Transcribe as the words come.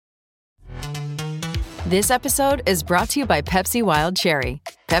This episode is brought to you by Pepsi Wild Cherry.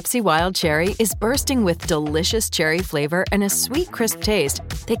 Pepsi Wild Cherry is bursting with delicious cherry flavor and a sweet, crisp taste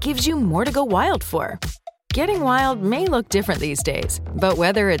that gives you more to go wild for. Getting wild may look different these days, but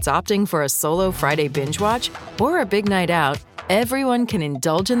whether it's opting for a solo Friday binge watch or a big night out, everyone can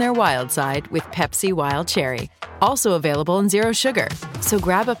indulge in their wild side with Pepsi Wild Cherry. Also available in Zero Sugar. So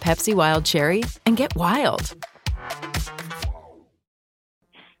grab a Pepsi Wild Cherry and get wild.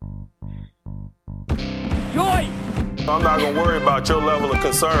 Yoy! I'm not gonna worry about your level of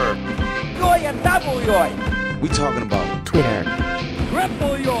concern. Yoy and double yoy! We talking about Twitter.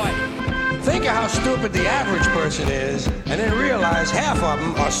 Triple yoy! Think of how stupid the average person is, and then realize half of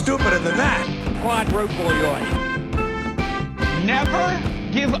them are stupider than that. Quadruple yoy! Never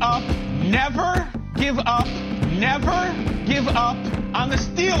give up, never give up, never give up on the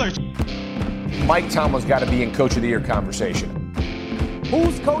Steelers. Mike Tomlin's got to be in Coach of the Year conversation.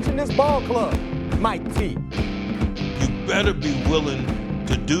 Who's coaching this ball club? Mike T. You better be willing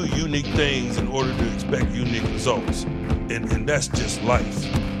to do unique things in order to expect unique results. And that's just life.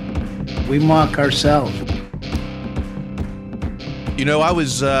 We mock ourselves. You know, I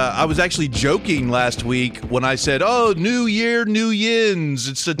was actually joking last week when I said, "Oh, new year, new yins.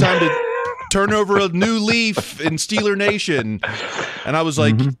 It's the time to turn over a new leaf in Steeler Nation." And I was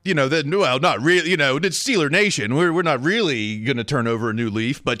like, you know, well, not really. You know, it's Steeler Nation. We're not really going to turn over a new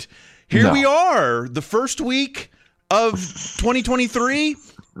leaf, but here we are, the first week of 2023,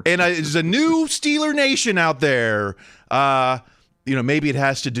 and there's a new Steeler Nation out there. You know, maybe it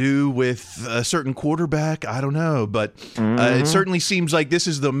has to do with a certain quarterback. I don't know. But it certainly seems like this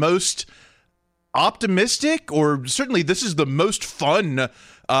is the most optimistic, or certainly this is the most fun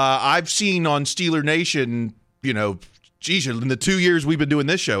I've seen on Steeler Nation, you know, geez, in the 2 years we've been doing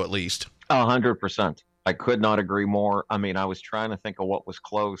this show, at least. 100%. I could not agree more. I mean, I was trying to think of what was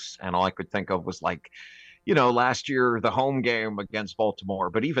close, and all I could think of was, like, you know, last year, the home game against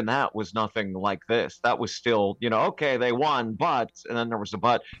Baltimore. But even that was nothing like this. That was still, you know, okay, they won, but, and then there was a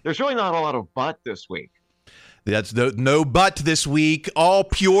but. There's really not a lot of but this week. That's no but this week. All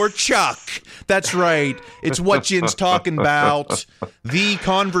pure Chuck. That's right. It's what Jin's talking about. The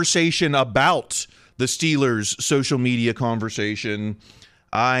conversation about the Steelers' social media conversation.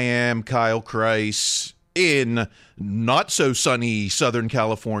 I am Kyle Kreis in not so sunny Southern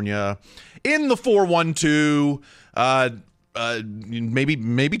California, in the 412.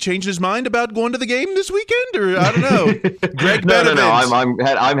 Maybe changed his mind about going to the game this weekend, or I don't know. Greg No.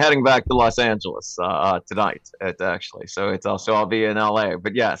 I'm heading back to Los Angeles tonight. Actually, so it's also I'll be in LA.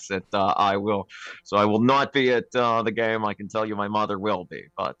 But yes, I will. So I will not be at the game. I can tell you, my mother will be.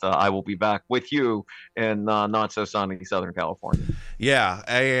 But I will be back with you in not so sunny Southern California. Yeah,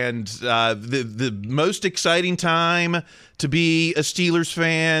 and the most exciting time to be a Steelers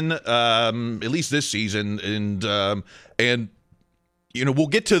fan, at least this season, and you know, we'll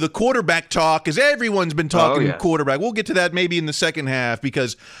get to the quarterback talk, because everyone's been talking quarterback. We'll get to that maybe in the second half,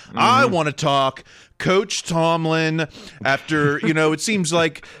 because I want to talk Coach Tomlin. After, you know, it seems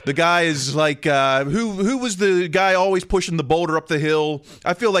like the guy is like, who was the guy always pushing the boulder up the hill?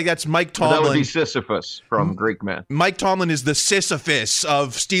 I feel like that's Mike Tomlin. That would be Sisyphus from Greek myth. Mike Tomlin is the Sisyphus of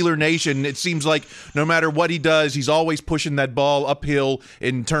Steeler Nation. It seems like no matter what he does, he's always pushing that ball uphill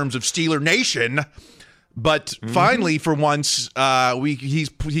in terms of Steeler Nation. But finally, for once, he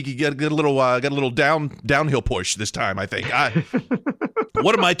could get a little downhill push this time, I think.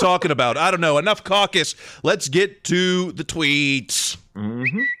 What am I talking about? I don't know. Enough caucus. Let's get to the tweets.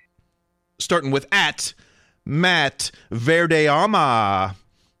 Starting with @ Matt Verdeama.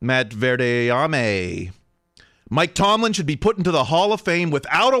 Matt Verdeame. Mike Tomlin should be put into the Hall of Fame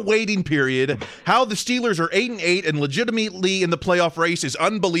without a waiting period. How the Steelers are 8-8 and legitimately in the playoff race is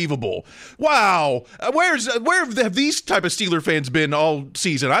unbelievable. Wow, where have these type of Steeler fans been all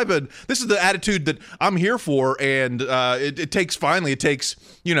season? This is the attitude that I'm here for, and it takes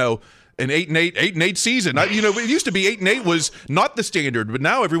you know, an 8-8 season. You know, it used to be 8-8 was not the standard, but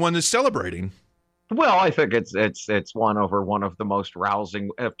now everyone is celebrating. Well, I think it's one of the most rousing,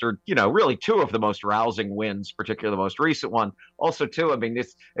 after, you know, really two of the most rousing wins, particularly the most recent one. Also, too, I mean,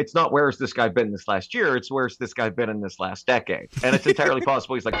 it's not where's this guy been this last year, it's where's this guy been in this last decade. And it's entirely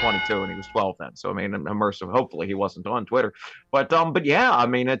possible he's like 22 and he was 12 then. So, I mean, immersive, hopefully he wasn't on Twitter. But yeah, I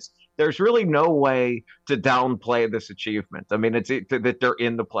mean, there's really no way to downplay this achievement. I mean, it's that they're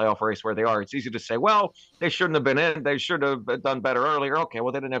in the playoff race where they are. It's easy to say, well, they shouldn't have been in. They should have done better earlier. Okay,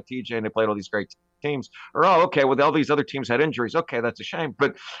 well, they didn't have TJ and they played all these great teams. Or, oh, okay, well, all these other teams had injuries. Okay, that's a shame.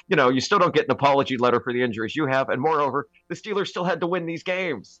 But, you know, you still don't get an apology letter for the injuries you have. And moreover, the Steelers still had to win these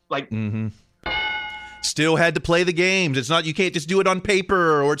games. Like, still had to play the games. It's not, you can't just do it on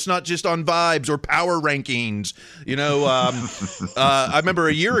paper, or it's not just on vibes or power rankings. I remember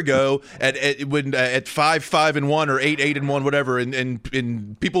a year ago at 5-5-1 or 8-8-1, whatever,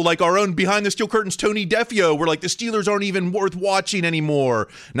 and people like our own Behind the Steel Curtains Tony Defio were like, the Steelers aren't even worth watching anymore.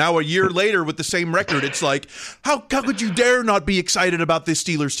 Now a year later with the same record, it's like, how could you dare not be excited about this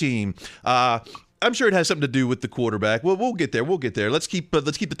Steelers team? I'm sure it has something to do with the quarterback. Well, we'll get there. Let's keep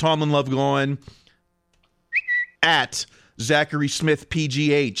the Tomlin love going. At Zachary Smith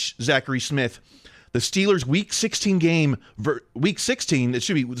PGH, Zachary Smith, the Steelers Week 16 game, Week 16. It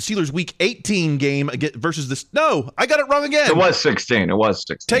should be the Steelers Week 18 game versus this. No, I got it wrong again. It was 16.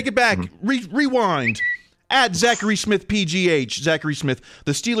 Take it back. Rewind. At Zachary Smith PGH, Zachary Smith,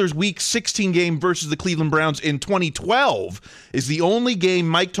 the Steelers' Week 16 game versus the Cleveland Browns in 2012 is the only game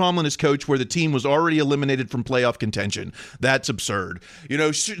Mike Tomlin has coached where the team was already eliminated from playoff contention. That's absurd.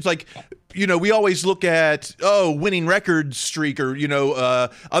 It's like, we always look at, winning record streak or,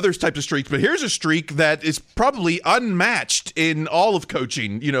 other types of streaks. But here's a streak that is probably unmatched in all of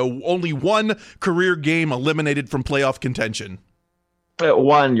coaching. Only one career game eliminated from playoff contention.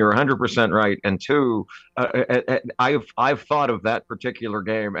 One, you're 100% right, and two, I've thought of that particular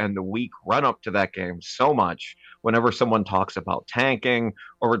game and the week run up to that game so much. Whenever someone talks about tanking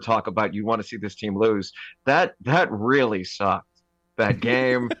or talk about you want to see this team lose, that really sucked. That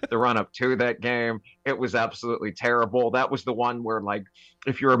game, the run up to that game, it was absolutely terrible. That was the one where, like,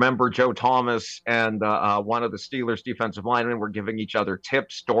 if you remember, Joe Thomas and one of the Steelers defensive linemen were giving each other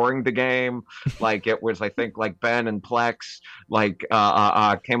tips during the game. Like, it was, I think, like Ben and Plex, like,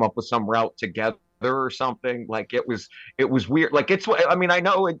 came up with some route together or something. Like, it was weird. Like, I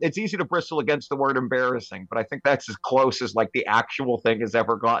know it's easy to bristle against the word embarrassing, but I think that's as close as like the actual thing has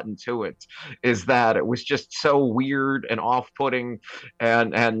ever gotten to it, is that it was just so weird and off-putting,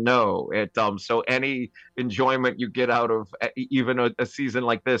 and no, so any enjoyment you get out of even a season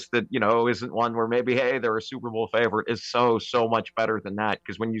like this that isn't one where maybe, hey, they're a Super Bowl favorite, is so much better than that.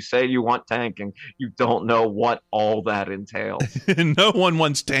 Because when you say you want tanking, you don't know what all that entails. No one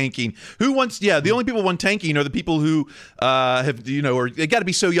wants tanking. Who wants? The only people want tanking are the people who have, or they got to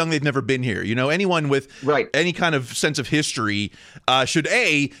be so young they've never been here. Anyone with any kind of sense of history should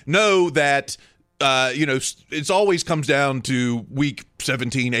know that. It always comes down to week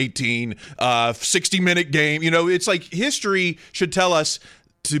 17, 18, 60-minute game. It's like history should tell us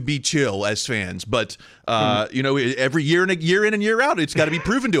to be chill as fans. But, every year in and year out, it's got to be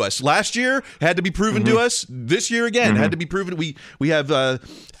proven to us. Last year had to be proven to us. This year, again, had to be proven. We have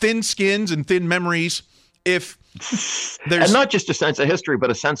thin skins and thin memories. If there's and not just a sense of history, but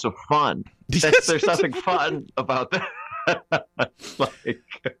a sense of fun. There's something fun about that.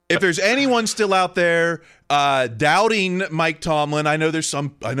 If there's anyone still out there doubting Mike Tomlin, I know there's some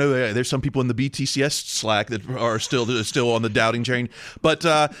people in the BTCS Slack that are still on the doubting train. But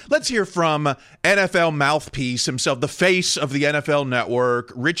let's hear from NFL mouthpiece himself, the face of the NFL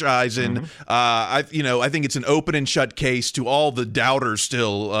Network, Rich Eisen. I think it's an open and shut case to all the doubters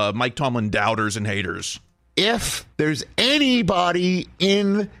still, Mike Tomlin doubters and haters. If there's anybody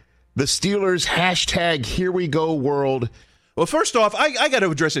in the Steelers hashtag Here We Go world. Well, first off, I got to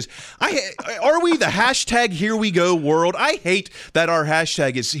address this. Are we the hashtag Here We Go world? I hate that our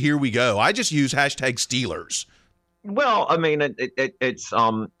hashtag is Here We Go. I just use hashtag Steelers. Well, I mean, it's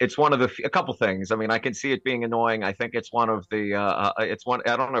one of a couple things. I mean, I can see it being annoying. I think it's one of the it's one.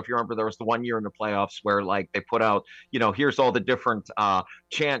 I don't know if you remember, there was the one year in the playoffs where like they put out, here's all the different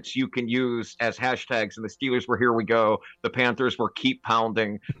chants you can use as hashtags, and the Steelers were Here We Go, the Panthers were Keep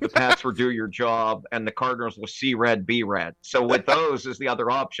Pounding, the Pats were Do Your Job, and the Cardinals were See Red, Be Red. So with those as the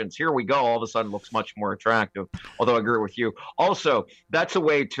other options, Here We Go all of a sudden looks much more attractive. Although I agree with you. Also, that's a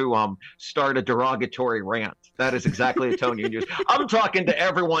way to start a derogatory rant. That is exactly a tone you use. I'm talking to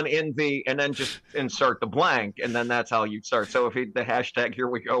everyone in and then just insert the blank, and then that's how you start. So if the hashtag Here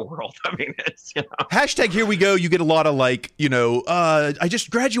We Go world, I mean, it's, Hashtag Here We Go, you get a lot of like, I just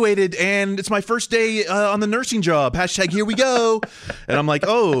graduated and it's my first day on the nursing job. Hashtag Here We Go. And I'm like,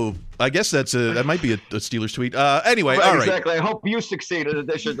 oh, I guess that might be a Steelers tweet. Anyway, all right. Exactly. I hope you succeed in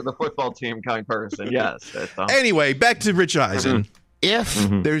addition to the football team kind person. Yes. Anyway, back to Rich Eisen. If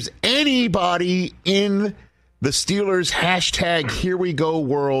there's anybody in the Steelers hashtag Here We Go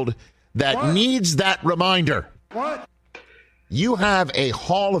world that needs that reminder. What? You have a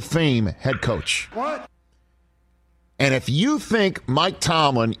Hall of Fame head coach. What? And if you think Mike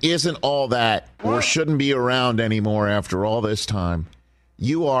Tomlin isn't all that or shouldn't be around anymore after all this time,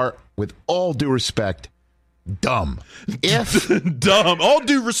 you are, with all due respect, dumb. Dumb. All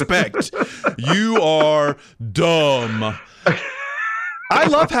due respect. You are dumb. I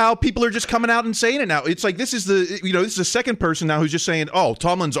love how people are just coming out and saying it now. It's like this is the second person now who's just saying, "Oh,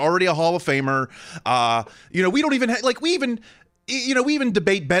 Tomlin's already a Hall of Famer." We don't even we even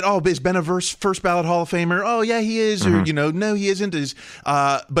debate Ben. Oh, is Ben a first ballot Hall of Famer? Oh, yeah, he is. Mm-hmm. Or no, he isn't.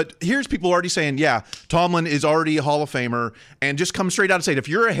 But here's people already saying, yeah, Tomlin is already a Hall of Famer, and just come straight out and say, if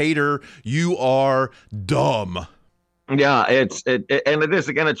you're a hater, you are dumb. Yeah, and it is,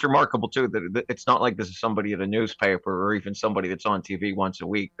 again, it's remarkable too that it's not like this is somebody at a newspaper or even somebody that's on TV once a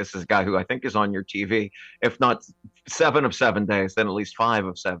week. This is a guy who I think is on your TV, if not 7 of 7 days, then at least 5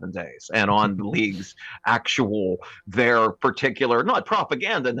 of 7 days, and on the league's their particular, not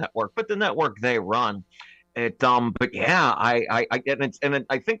propaganda network, but the network they run. But yeah, I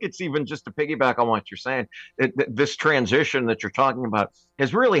think it's even just to piggyback on what you're saying. This transition that you're talking about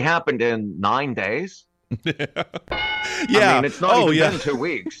has really happened in 9 days. Yeah, I mean, it's not even been 2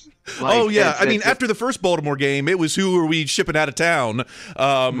 weeks. After the first Baltimore game, it was who are we shipping out of town?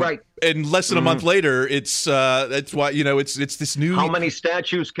 Right. And less than a month later, it's that's why it's this new. How many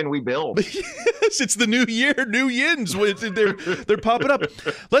statues can we build? Yes, it's the new year, new yins. They're popping up.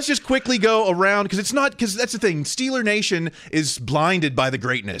 Let's just quickly go around because that's the thing. Steeler Nation is blinded by the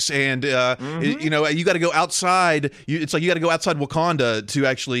greatness, and you got to go outside. It's like you got to go outside Wakanda to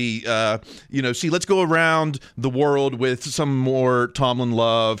actually see. Let's go around the world with some more Tomlin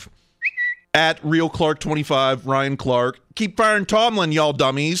love. At Real Clark 25, Ryan Clark. Keep firing Tomlin, y'all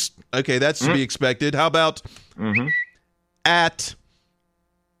dummies. Okay, that's to be expected. How about at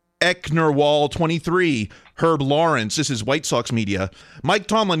Ecknerwall 23, Herb Lawrence. This is White Sox media. Mike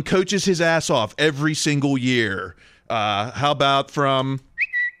Tomlin coaches his ass off every single year. How about from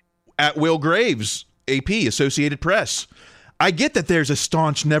at Will Graves, AP, Associated Press. I get that there's a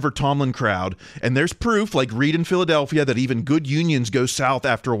staunch Never Tomlin crowd, and there's proof, like Reed in Philadelphia, that even good unions go south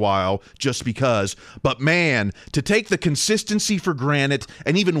after a while just because. But man, to take the consistency for granted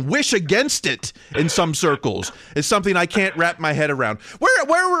and even wish against it in some circles is something I can't wrap my head around.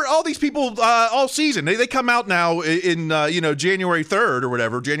 Where were all these people all season? They come out now in January 3rd or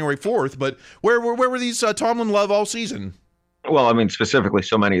whatever, January 4th, but where were these Tomlin love all season? Well, I mean, specifically,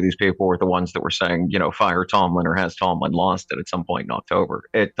 so many of these people were the ones that were saying, fire Tomlin or has Tomlin lost it at some point in October.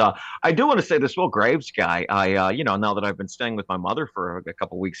 I do want to say this Will Graves guy. Now that I've been staying with my mother for a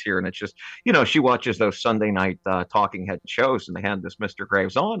couple of weeks here, and it's just, she watches those Sunday night talking head shows, and they had this Mr.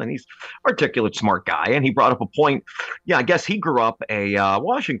 Graves on, and he's articulate, smart guy, and he brought up a point. Yeah, I guess he grew up a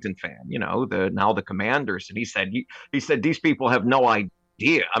Washington fan. The Commanders, and he said these people have no idea.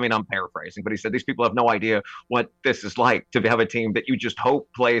 I mean, I'm paraphrasing, but he said these people have no idea what this is like to have a team that you just hope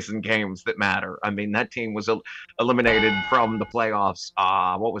plays in games that matter. I mean, that team was eliminated from the playoffs.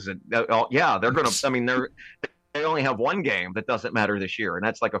 What was it? They're going to. I mean, they only have one game that doesn't matter this year, and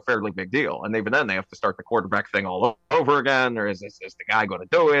that's like a fairly big deal. And even then, they have to start the quarterback thing all over again. Or is the guy going to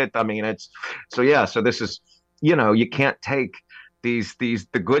do it? I mean, So this is, you can't take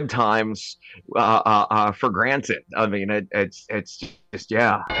the good times for granted. I mean, it's just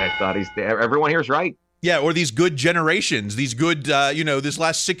I thought everyone here is right. Yeah, or these good generations, these good, this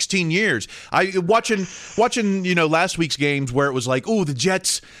last 16 years. I watching, last week's games where it was like, oh, the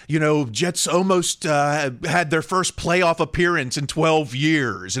Jets almost had their first playoff appearance in 12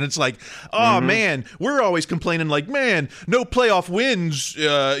 years. And it's like, oh, man, we're always complaining like, man, no playoff wins, 3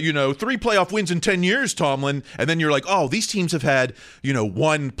 playoff wins in 10 years, Tomlin. And then you're like, oh, these teams have had,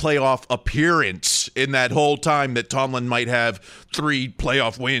 1 playoff appearance in that whole time that Tomlin might have 3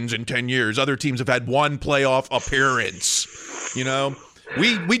 playoff wins in 10 years. Other teams have had 1 playoff appearance.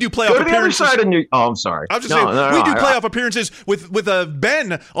 We do playoff appearances. Other side of I'm sorry. I was just saying we do playoff appearances with a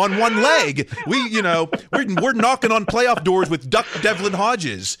Ben on one leg. We're knocking on playoff doors with Duck Devlin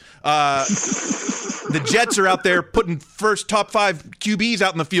Hodges. The Jets are out there putting first top 5 QBs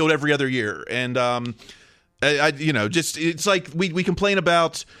out in the field every other year, and it's like we complain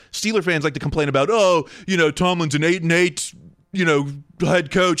about, Steeler fans like to complain about, Tomlin's an 8-8. Head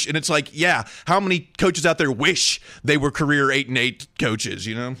coach, and it's like, yeah, how many coaches out there wish they were career 8-8 coaches,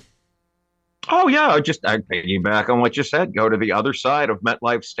 Oh yeah, I piggyback on what you said. Go to the other side of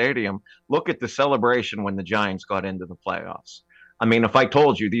MetLife Stadium. Look at the celebration when the Giants got into the playoffs. I mean, if I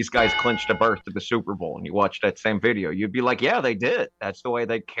told you these guys clinched a berth to the Super Bowl and you watched that same video, you'd be like, yeah, they did. That's the way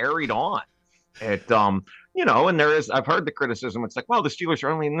they carried on. And I've heard the criticism. It's like, well, the Steelers are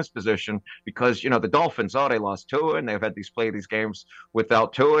only in this position because, the Dolphins, they lost Tua and they've had play these games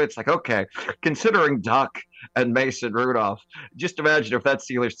without Tua. It's like, okay, considering Duck and Mason Rudolph, just imagine if that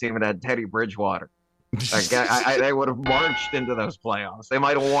Steelers team had Teddy Bridgewater. Like, they would have marched into those playoffs. They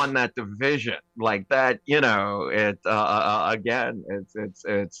might have won that division like that. Again,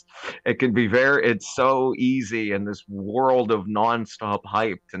 it can be it's so easy in this world of nonstop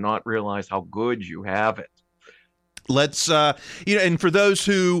hype to not realize how good you have it. Let's, and for those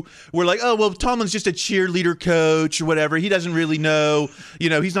who were like, oh, well, Tomlin's just a cheerleader coach or whatever. He doesn't really know,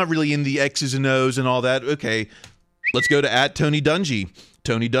 he's not really in the X's and O's and all that. Okay, let's go to @Tony Dungy.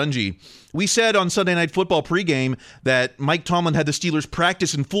 Tony Dungy. We said on Sunday Night Football pregame that Mike Tomlin had the Steelers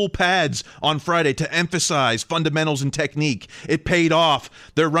practice in full pads on Friday to emphasize fundamentals and technique. It paid off.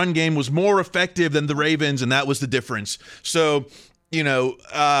 Their run game was more effective than the Ravens, and that was the difference. So,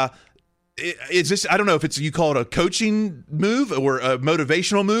 is this, I don't know if you call it a coaching move or a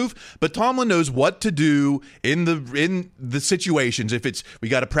motivational move, but Tomlin knows what to do in the situations. If it's we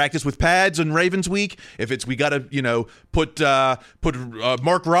got to practice with pads on Ravens week, if it's we got to put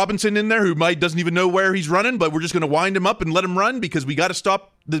Mark Robinson in there who doesn't even know where he's running, but we're just going to wind him up and let him run because we got to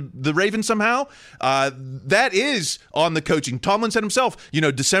stop the Ravens somehow. That is on the coaching. Tomlin said himself,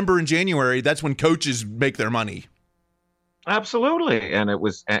 December and January, that's when coaches make their money. Absolutely. And it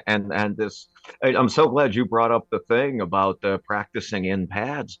was, and this, I'm so glad you brought up the thing about practicing in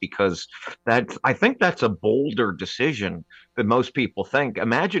pads, because I think that's a bolder decision than most people think.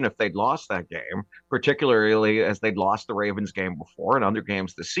 Imagine if they'd lost that game, particularly as they'd lost the Ravens game before and other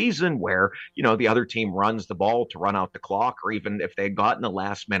games this season where, the other team runs the ball to run out the clock, or even if they'd gotten a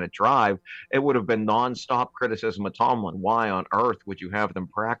last minute drive, it would have been nonstop criticism of Tomlin. Why on earth would you have them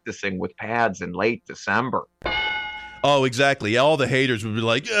practicing with pads in late December? Oh, exactly. All the haters would be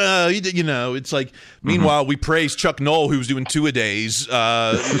like, it's like, meanwhile, we praise Chuck Noll, who was doing two-a-days,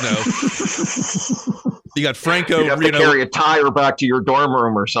 You got Franco. You have to carry a tire back to your dorm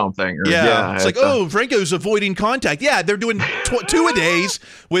room or something. It's like, Franco's avoiding contact. Yeah, they're doing two-a-days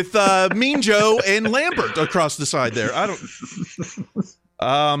with Mean Joe and Lambert across the side there. I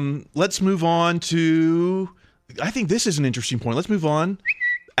don't. Let's move on to, I think this is an interesting point. Let's move on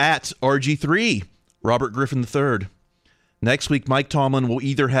 @RG3, Robert Griffin III. Next week, Mike Tomlin will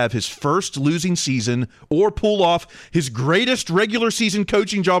either have his first losing season or pull off his greatest regular season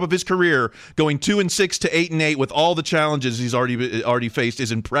coaching job of his career. Going 2-6 to 8-8 with all the challenges he's already faced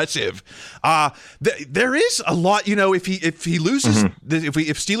is impressive. There is a lot, if he loses,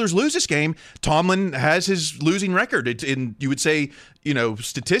 if Steelers lose this game, Tomlin has his losing record. You would say,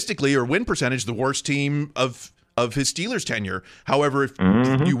 statistically or win percentage, the worst team of his Steelers tenure. However, if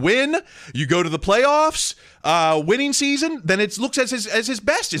you win, you go to the playoffs, winning season, then it looks as his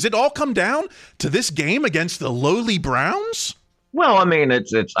best. Does it all come down to this game against the lowly Browns? Well, I mean,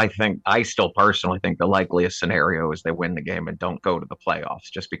 I still personally think the likeliest scenario is they win the game and don't go to the playoffs,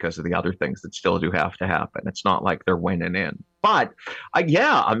 just because of the other things that still do have to happen. It's not like they're winning in. But I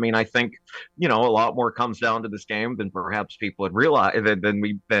think, a lot more comes down to this game than perhaps people had realized,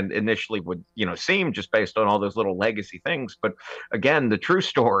 than initially would, seem, just based on all those little legacy things. But again, the true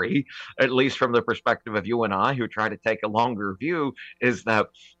story, at least from the perspective of you and I, who try to take a longer view, is that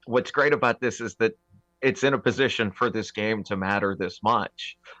what's great about this is that it's in a position for this game to matter this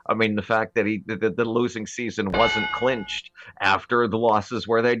much. I mean, the fact that the losing season wasn't clinched after the losses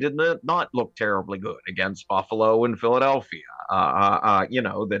where they did not look terribly good against Buffalo and Philadelphia. That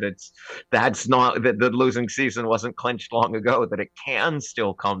the losing season wasn't clinched long ago, that it can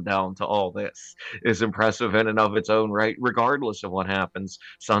still come down to all this is impressive in and of its own right, regardless of what happens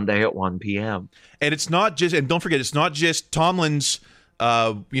Sunday at 1 p.m. And it's not just, and don't forget, it's not just Tomlin's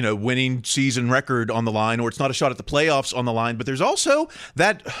winning season record on the line, or it's not a shot at the playoffs on the line, but there's also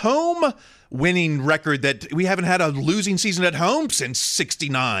that home winning record that we haven't had a losing season at home since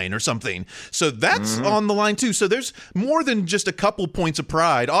 69 or something. So that's on the line too. So there's more than just a couple points of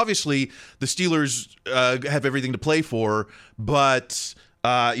pride. Obviously, the Steelers have everything to play for, but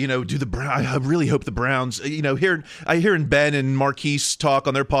I really hope the Browns, I hear Ben and Marquise talk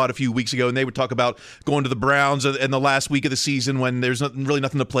on their pod a few weeks ago, and they would talk about going to the Browns in the last week of the season when there's really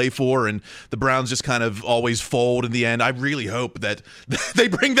nothing to play for, and the Browns just kind of always fold in the end. I really hope that they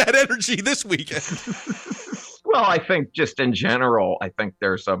bring that energy this weekend. Well, I think just in general, I think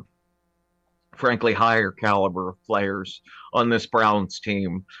there's a frankly higher caliber of players on this Browns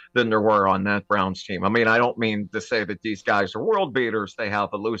team than there were on that Browns team. I mean, I don't mean to say that these guys are world beaters. They have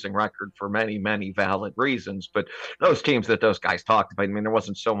a losing record for many, many valid reasons. But those teams that those guys talked about, I mean, there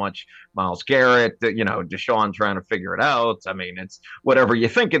wasn't so much Myles Garrett, Deshaun trying to figure it out. I mean, it's whatever you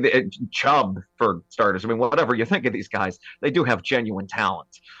think of Chubb, for starters. I mean, whatever you think of these guys, they do have genuine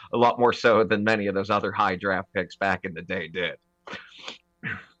talent, a lot more so than many of those other high draft picks back in the day did.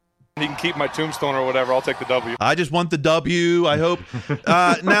 He can keep my tombstone or whatever. I'll take the W. I just want the W, I hope.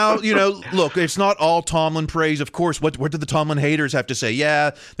 Now, look, it's not all Tomlin praise. Of course, what do the Tomlin haters have to say?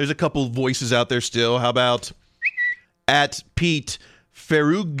 Yeah, there's a couple voices out there still. How about at Pete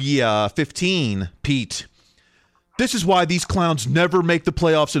Ferrugia 15? Pete, this is why these clowns never make the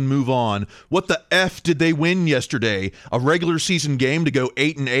playoffs and move on. What the F did they win yesterday? A regular season game to go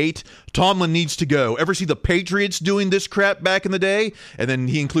 8-8? Tomlin needs to go. Ever see the Patriots doing this crap back in the day? And then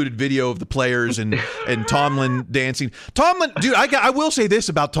he included video of the players and Tomlin dancing. Tomlin, dude, I will say this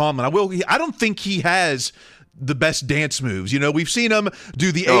about Tomlin. I don't think he has the best dance moves. We've seen him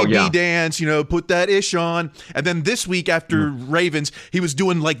do the AB dance, put that ish on. And then this week after Ravens, he was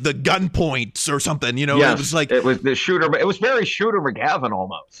doing like the gun points or something, Yes, it was the shooter. It was very Shooter McGavin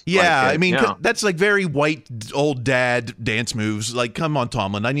almost. Yeah. That's like very white old dad dance moves. Like, come on,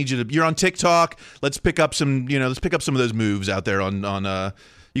 Tomlin, I need you're on TikTok. Let's pick up some, of those moves out there on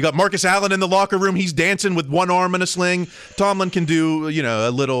you got Marcus Allen in the locker room. He's dancing with one arm in a sling. Tomlin can do, a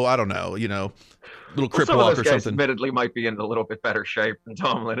little, I don't know, little crip walk or something. Admittedly, might be in a little bit better shape than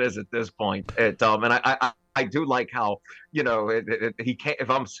Tomlin is at this point. And I do like how he can't.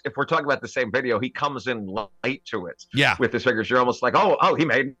 If we're talking about the same video, he comes in late to it. Yeah, with his figures, you're almost like, oh, he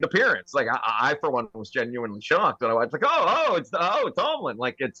made an appearance. Like I for one was genuinely shocked, and I was like, it's Tomlin.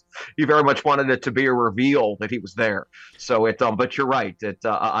 Like he very much wanted it to be a reveal that he was there. So but you're right.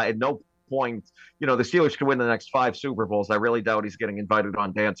 At no point, the Steelers could win the next 5 Super Bowls. I really doubt he's getting invited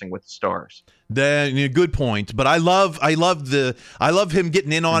on Dancing with the Stars. Good point. But I love him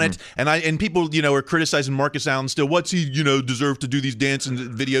getting in on it. And people, are criticizing Marcus Allen still. What's he, deserve to do these dancing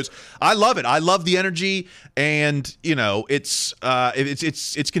videos? I love it. I love the energy, and it's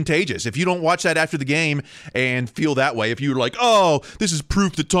contagious. If you don't watch that after the game and feel that way, if you're like, oh, this is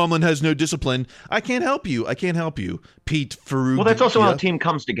proof that Tomlin has no discipline, I can't help you. Pete Ferrugia. Well, that's also how a team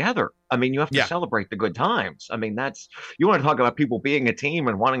comes together. You have to celebrate the good times. You want to talk about people being a team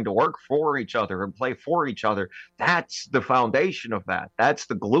and wanting to work for each other and play for each other. That's the foundation of that. That's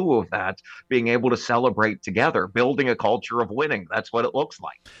the glue of that, being able to celebrate together, building a culture of winning. That's what it looks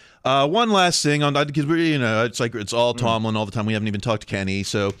like. One last thing on, because it's like it's all Tomlin all the time. We haven't even talked to Kenny.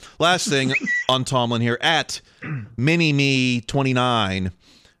 So last thing on Tomlin here at Minime29,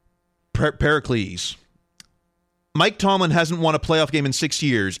 Pericles. Mike Tomlin hasn't won a playoff game in 6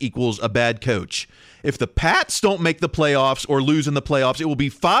 years equals a bad coach. If the Pats don't make the playoffs or lose in the playoffs, it will be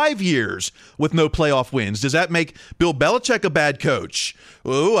 5 years with no playoff wins. Does that make Bill Belichick a bad coach?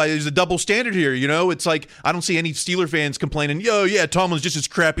 Oh, there's a double standard here. It's like I don't see any Steeler fans complaining, Tomlin's just as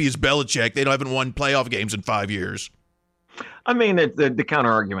crappy as Belichick. They haven't won playoff games in 5 years. The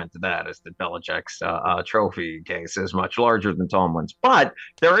counter argument to that is that Belichick's trophy case is much larger than Tomlin's. But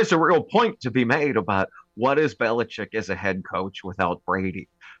there is a real point to be made about what is Belichick as a head coach without Brady?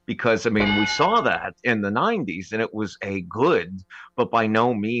 Because, we saw that in the 90s, and it was a good, but by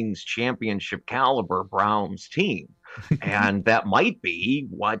no means championship caliber Browns team. And that might be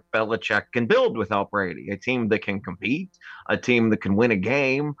what Belichick can build without Brady. A team that can compete, a team that can win a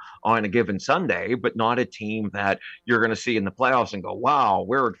game on a given Sunday, but not a team that you're going to see in the playoffs and go, wow,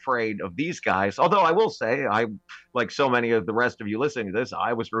 we're afraid of these guys. Although I will say, like so many of the rest of you listening to this,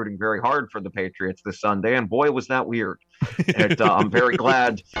 I was rooting very hard for the Patriots this Sunday, and boy, was that weird. I'm very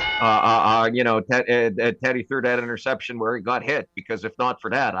glad, Teddy threw that interception where he got hit, because if not for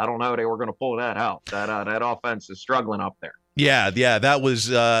that, I don't know they were going to pull that out. That offense is struggling up there. Yeah, that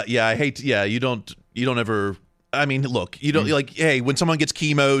was. I hate. You don't ever. Look, you don't like. Hey, when someone gets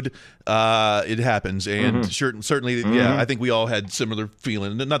chemoed, it happens, and certainly, I think we all had similar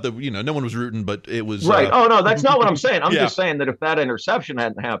feeling. Not that no one was rooting, but it was right. Oh no, that's not what I'm saying. I'm just saying that if that interception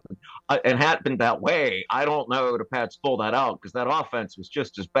hadn't happened and happened that way, I don't know the Pats pull that out, because that offense was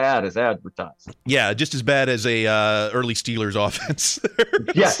just as bad as advertised. Yeah, just as bad as a early Steelers offense.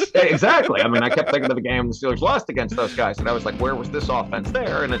 Yes, exactly. I kept thinking of the game the Steelers lost against those guys, and I was like, where was this offense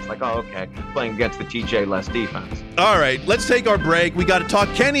there? And it's like, oh, okay, playing against the TJ less defense. All right, let's take our break. We got to talk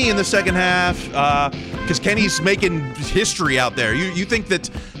Kenny in the second half, because Kenny's making history out there. You think that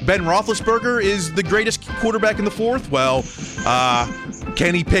Ben Roethlisberger is the greatest quarterback in the fourth? Well,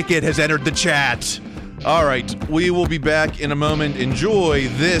 Kenny Pickett has entered the chat. All right, we will be back in a moment. Enjoy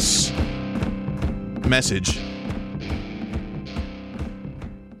this message.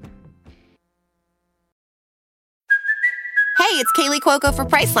 Hey, it's Kaylee Cuoco for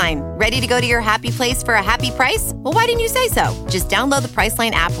Priceline. Ready to go to your happy place for a happy price? Well, why didn't you say so? Just download the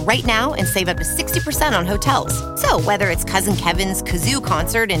Priceline app right now and save up to 60% on hotels. So whether it's Cousin Kevin's Kazoo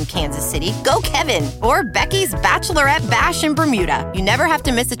Concert in Kansas City, go Kevin, or Becky's Bachelorette Bash in Bermuda, you never have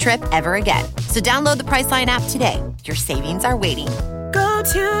to miss a trip ever again. So download the Priceline app today. Your savings are waiting. Go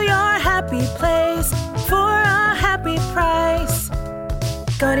Go to your happy place for a happy price.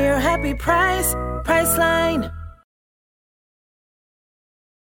 Go to your happy price, Priceline.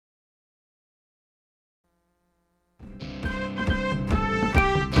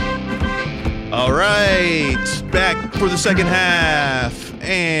 All right, back for the second half,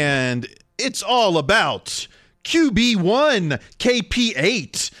 and it's all about QB1,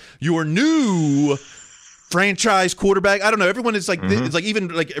 KP8, your new franchise quarterback. I don't know. Everyone is like, it's like even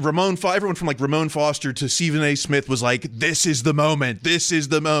like everyone from like Ramon Foster to Stephen A. Smith was like, this is the moment. This is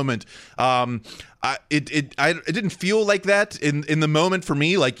the moment. It didn't feel like that in the moment for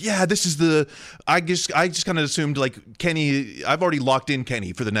me. Like, yeah, this is the. I just kind of assumed like Kenny. I've already locked in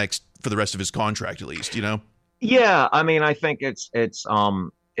Kenny for the rest of his contract at least. You know. Yeah, I mean, I think it's this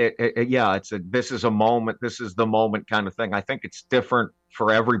is a moment. This is the moment kind of thing. I think it's different for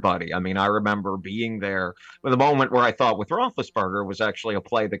everybody. I mean, I remember being there with a moment where I thought with Roethlisberger was actually a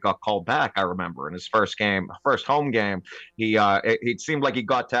play that got called back. I remember in his first home game, it seemed like he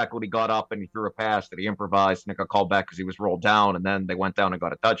got tackled, he got up and he threw a pass that he improvised and it got called back because he was rolled down, and then they went down and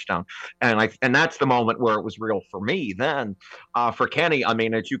got a touchdown. And that's the moment where it was real for me. Then for Kenny, I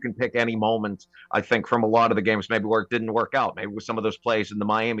mean, you can pick any moment, I think, from a lot of the games, maybe where it didn't work out, maybe with some of those plays in the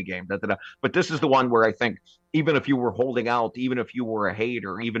Miami game. But this is the one where I think even if you were holding out, even if you were a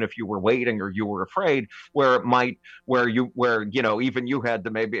hater, even if you were waiting or you were afraid, even you had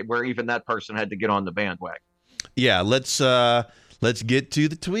to where even that person had to get on the bandwagon. Yeah, let's get to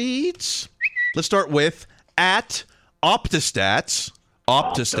the tweets. Let's start with @Optastats.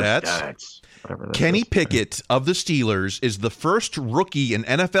 Kenny Pickett of the Steelers is the first rookie in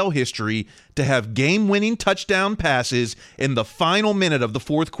NFL history to have game-winning touchdown passes in the final minute of the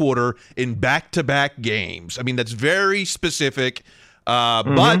fourth quarter in back-to-back games. I mean, that's very specific,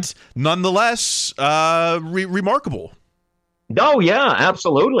 but nonetheless remarkable. Oh, yeah,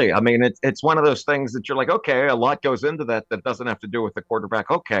 absolutely. I mean, it's one of those things that you're like, okay, a lot goes into that doesn't have to do with the quarterback.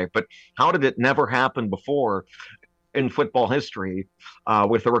 Okay, but how did it never happen before in football history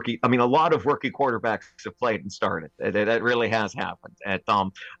with a rookie? I mean, a lot of rookie quarterbacks have played and started. It really has happened. And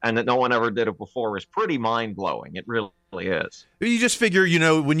that no one ever did it before is pretty mind-blowing. It really is. You just figure,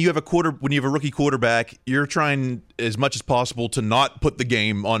 when you have a rookie quarterback, you're trying as much as possible to not put the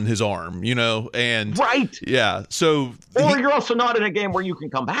game on his arm, and right. Yeah. So you're also not in a game where you can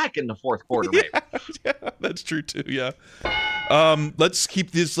come back in the fourth quarter, maybe. Yeah, that's true too. Yeah. Let's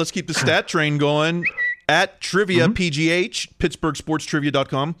keep the stat train going. @Trivia PGH,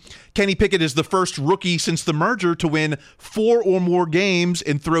 PittsburghSportsTrivia.com. Kenny Pickett is the first rookie since the merger to win 4 or more games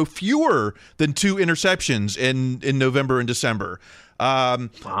and throw fewer than 2 interceptions in November and December.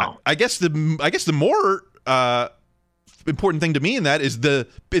 Wow. I guess the more important thing to me in that is the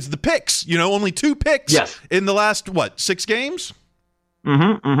picks. Only 2 picks in the last 6 games.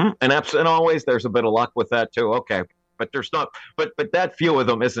 And always there's a bit of luck with that too. Okay, but there's not. But that few of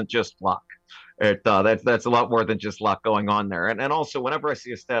them isn't just luck. That's a lot more than just luck going on there. And also, whenever I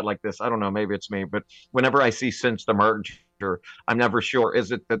see a stat like this, I don't know, maybe it's me, but whenever I see since the merger, I'm never sure.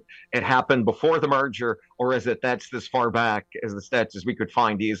 Is it that it happened before the merger, or is it that's this far back as the stats as we could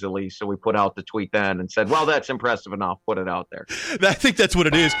find easily? So we put out the tweet then and said, well, that's impressive enough. Put it out there. I think that's what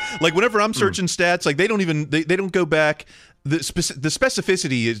it is. Like whenever I'm searching stats, like they don't go back. The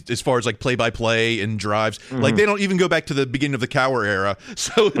specificity is as far as like play-by-play and drives, like they don't even go back to the beginning of the Cowher era.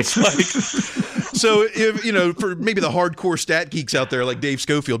 So it's like, so if for maybe the hardcore stat geeks out there like Dave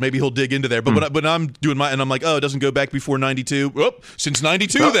Schofield, maybe he'll dig into there. But when I'm doing and I'm like, oh, it doesn't go back before 92. Oh, since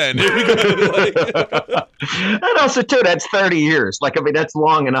 92 then. Here we go. And also too, that's 30 years. Like I mean, that's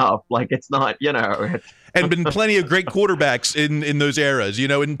long enough. Like it's not, and been plenty of great quarterbacks in those eras,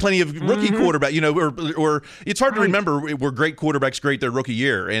 and plenty of rookie quarterbacks, or it's hard to remember were great quarterbacks great their rookie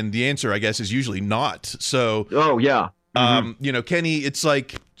year, and the answer, I guess, is usually not. So, Kenny, it's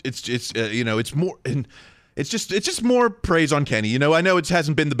like it's more. It's just more praise on Kenny. I know it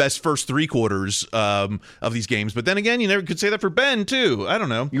hasn't been the best first 3 quarters of these games, but then again, you never could say that for Ben too. I don't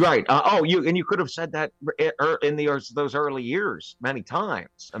know. You're right. You could have said that in those early years many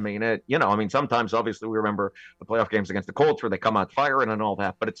times. I mean, sometimes obviously we remember the playoff games against the Colts where they come out firing and all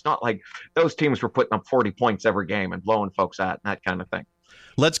that, but it's not like those teams were putting up 40 points every game and blowing folks out and that kind of thing.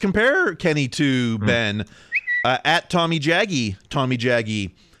 Let's compare Kenny to Ben.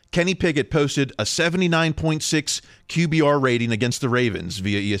 @TommyJaggy. Kenny Pickett posted a 79.6 QBR rating against the Ravens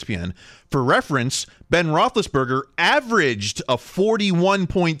via ESPN. For reference, Ben Roethlisberger averaged a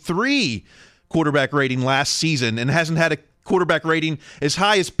 41.3 quarterback rating last season and hasn't had a quarterback rating as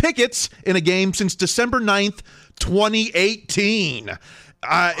high as Pickett's in a game since December 9th, 2018.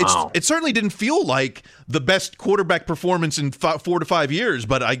 It certainly didn't feel like the best quarterback performance in 4 to 5 years,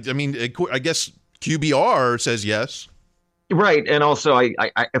 but I guess QBR says yes. Right, and also, I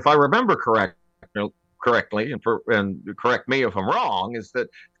if I remember correctly, and correct me if I'm wrong, is that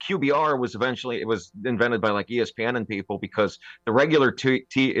QBR was eventually invented by like ESPN and people because the regular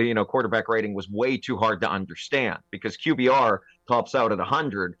quarterback rating was way too hard to understand because QBR tops out at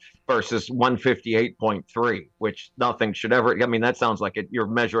 100 versus 158.3, which nothing should ever. I mean, that sounds like you're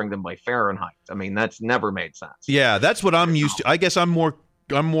measuring them by Fahrenheit. I mean, that's never made sense. Yeah, that's what I'm used to. I guess I'm more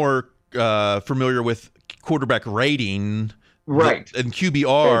familiar with quarterback rating, right? And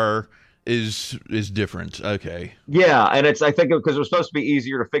QBR is different. Okay. Yeah, and I think because it was supposed to be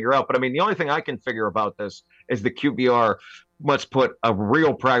easier to figure out, but I mean, the only thing I can figure about this is the QBR must put a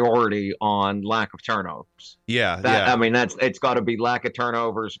real priority on lack of turnovers. Yeah, I mean, it's got to be lack of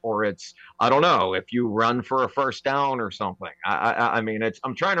turnovers, or it's, I don't know, if you run for a first down or something. I mean,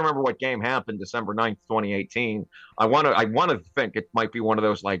 I'm trying to remember what game happened December 9th, 2018. I want to think it might be one of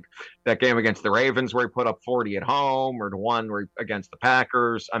those, like that game against the Ravens where he put up 40 at home, or the one where against the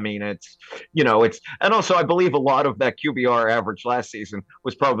Packers. I mean, and also I believe a lot of that QBR average last season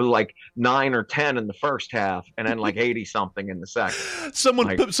was probably like 9 or 10 in the first half, and then like 80 something in the second.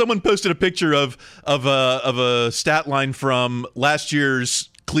 Someone posted a picture of a stat line from last year's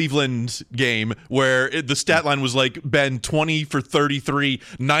Cleveland game where the stat line was like Ben 20 for 33,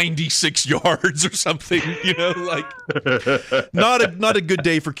 96 yards or something, like not a good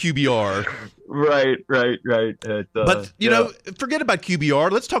day for QBR. Right. But forget about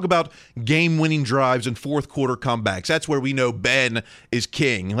QBR. Let's talk about game-winning drives and fourth quarter comebacks. That's where we know Ben is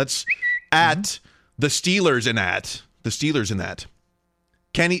king. Let's at the Steelers in that.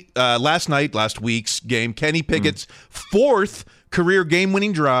 Kenny, last week's game, Kenny Pickett's fourth career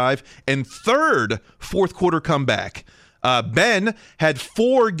game-winning drive and third fourth quarter comeback. Ben had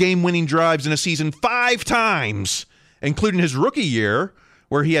 4 game-winning drives in a season 5 times, including his rookie year,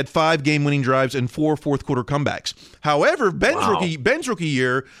 where he had 5 game-winning drives and 4 fourth quarter comebacks. However, Ben's rookie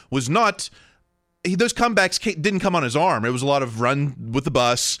year was not. Those comebacks didn't come on his arm. It was a lot of run with the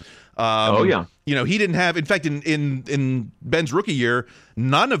bus. He didn't have. In fact, in Ben's rookie year,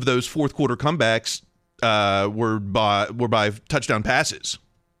 none of those fourth quarter comebacks were by touchdown passes.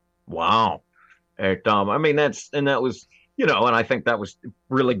 Wow. I mean, that was, and I think that was a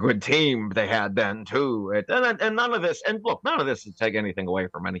really good team they had then too. And none of this, and look, none of this is take anything away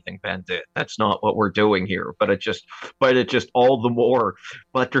from anything Ben did. That's not what we're doing here. But it just all the more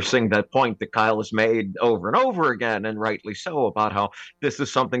buttressing that point that Kyle has made over and over again, and rightly so, about how this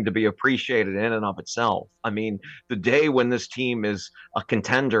is something to be appreciated in and of itself. I mean, the day when this team is a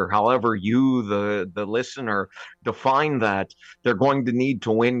contender, however you, the listener, define that, they're going to need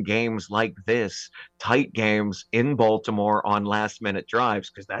to win games like this, tight games in Baltimore on last-minute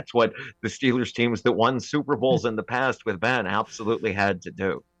drives, because that's what the Steelers teams that won Super Bowls in the past with Ben absolutely had to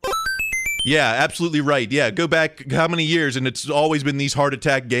do. Yeah, absolutely right. Yeah, go back how many years, and it's always been these heart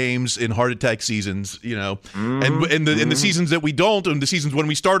attack games in heart attack seasons, and in the seasons that we don't, and the seasons when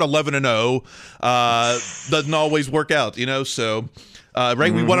we start 11-0, doesn't always work out, So,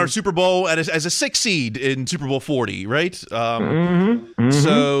 we won our Super Bowl as a 6 seed in Super Bowl 40, right?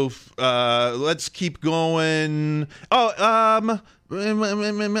 So let's keep going.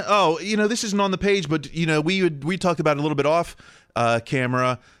 This isn't on the page, but we talked about it a little bit off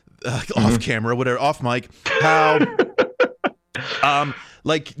camera. Off camera, whatever, off mic, how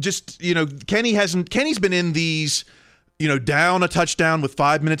Kenny's been in these, down a touchdown with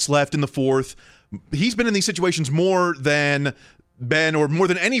 5 minutes left in the fourth. He's been in these situations more than Ben, or more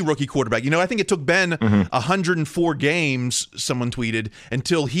than any rookie quarterback. I think it took Ben 104 games, someone tweeted,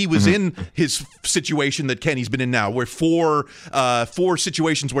 until he was in his situation that Kenny's been in now, where four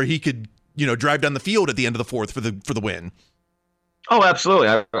situations where he could, drive down the field at the end of the fourth for the win. Oh, absolutely.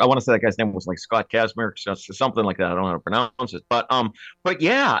 I want to say that guy's name was like Scott Kazmir, something like that. I don't know how to pronounce it, but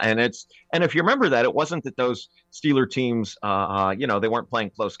yeah, and if you remember that, it wasn't that those Steeler teams, they weren't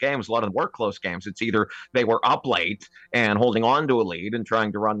playing close games. A lot of them were close games. It's either they were up late and holding on to a lead and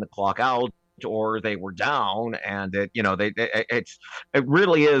trying to run the clock out, or they were down, and it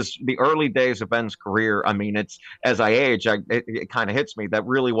really is the early days of Ben's career. I mean, it's, as I age, it kind of hits me that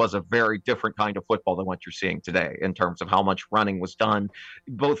really was a very different kind of football than what you're seeing today in terms of how much running was done,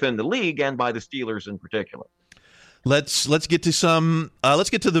 both in the league and by the Steelers in particular. Let's get to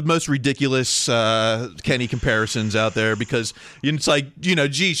the most ridiculous Kenny comparisons out there, because it's like,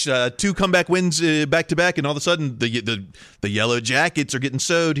 geez, 2 comeback wins back to back, and all of a sudden the Yellow Jackets are getting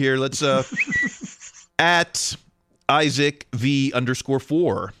sewed here. Let's at Isaac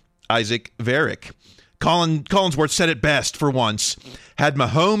V_4, Isaac Varick. Collinsworth said it best for once. Had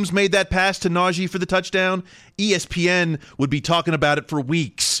Mahomes made that pass to Najee for the touchdown, ESPN would be talking about it for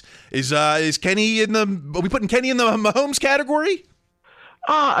weeks. Is Kenny are we putting Kenny in the Mahomes category?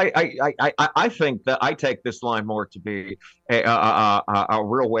 I think that I take this line more to be a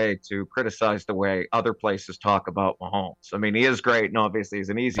real way to criticize the way other places talk about Mahomes. I mean, he is great, and obviously he's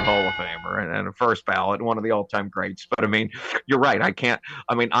an easy Hall of Famer and a first ballot, and one of the all-time greats. But I mean, you're right.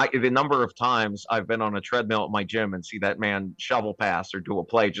 The number of times I've been on a treadmill at my gym and see that man shovel pass or do a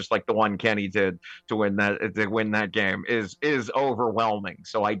play just like the one Kenny did to win that game is overwhelming.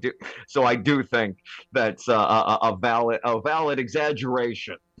 So I do think that's a valid exaggeration.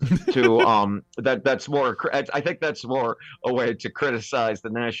 To that's more. I think that's more a way to criticize the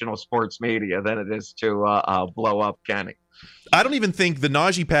national sports media than it is to blow up Kenny. I don't even think the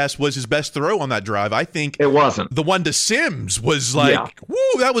Najee pass was his best throw on that drive. I think it wasn't. The one to Sims was like,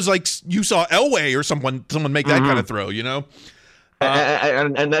 woo! That was like you saw Elway or someone make that kind of throw. You know.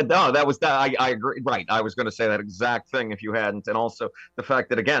 That was that. I agree. Right. I was going to say that exact thing if you hadn't. And also the fact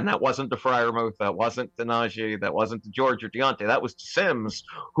that, again, that wasn't to Freiermuth, that wasn't to Najee, that wasn't to George or Deontay. That was to Sims,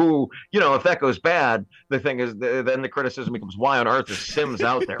 who, if that goes bad, the thing is, then the criticism becomes, why on earth is Sims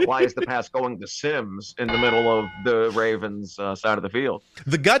out there? Why is the pass going to Sims in the middle of the Ravens' side of the field?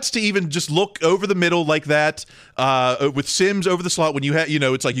 The guts to even just look over the middle like that with Sims over the slot when you had,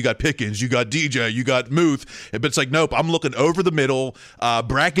 it's like you got Pickens, you got DJ, you got Muth, but it's like, nope, I'm looking over the middle.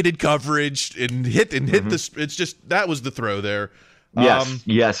 Bracketed coverage and hit this. It's just that was the throw there.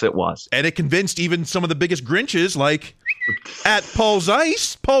 Yes, it was, and it convinced even some of the biggest Grinches, like at Paul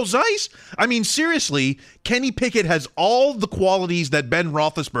Zeiss. Paul Zeiss. I mean, seriously, Kenny Pickett has all the qualities that Ben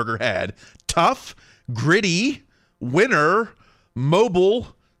Roethlisberger had: tough, gritty, winner, mobile,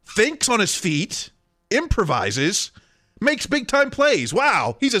 thinks on his feet, improvises, makes big time plays.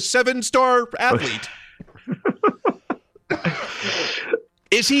 Wow, he's a 7-star athlete.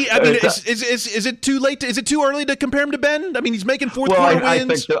 Is he? I mean, is it too late? Is it too early to compare him to Ben? I mean, he's making fourth quarter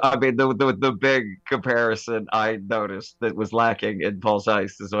wins. I think the big comparison I noticed that was lacking in Paul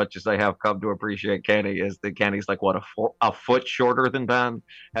Zeiss, as much as I have come to appreciate Kenny, is that Kenny's like a foot shorter than Ben,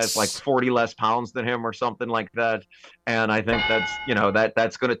 has like 40 less pounds than him or something like that. And I think that's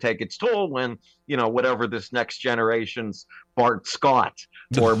that's going to take its toll when whatever this next generation's Bart Scott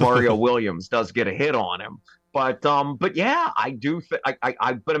or Mario Williams does get a hit on him. But yeah, I do think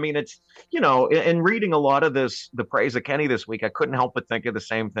but I mean, it's, in reading a lot of the praise of Kenny this week, I couldn't help but think of the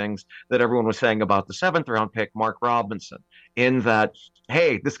same things that everyone was saying about the 7th round pick, Mark Robinson, in that,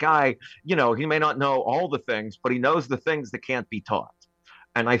 hey, this guy, he may not know all the things, but he knows the things that can't be taught.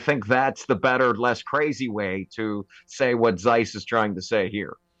 And I think that's the better, less crazy way to say what Zeiss is trying to say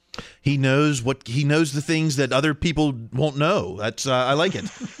here. He knows the things that other people won't know. That's I like it.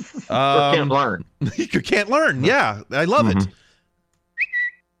 Can't learn. You can't learn. Yeah, I love it.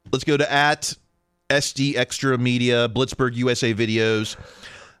 Let's go to at SD Extra Media, Blitzburg USA Videos.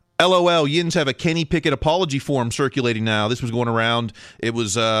 LOL, Yins have a Kenny Pickett apology form circulating now. This was going around. It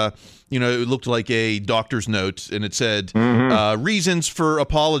was, it looked like a doctor's note, and it said, reasons for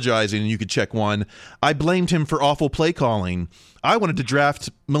apologizing, and you could check one. I blamed him for awful play calling. I wanted to draft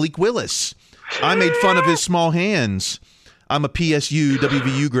Malik Willis. I made fun of his small hands. I'm a PSU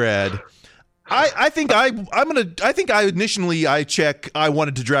WVU grad. I think I initially check I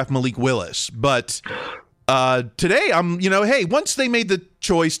wanted to draft Malik Willis, but today I'm hey, once they made the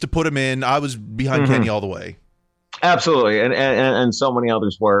choice to put him in, I was behind Kenny all the way. Absolutely, and so many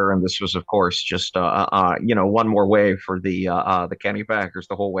others were, and this was, of course, just one more way for the Kenny backers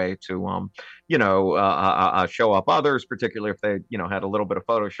the whole way to show up others, particularly if they had a little bit of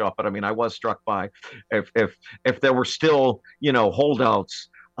Photoshop. But I mean, I was struck by if there were still holdouts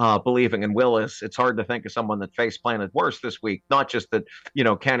believing in Willis, it's hard to think of someone that face planted worse this week. Not just that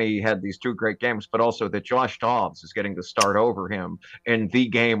Kenny had these 2 great games, but also that Josh Dobbs is getting to start over him in the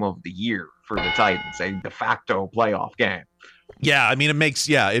game of the year for the Titans, a de facto playoff game. Yeah, I mean, it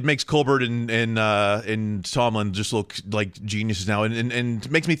makes Colbert and Tomlin just look like geniuses now,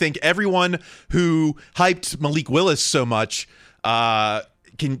 and makes me think everyone who hyped Malik Willis so much.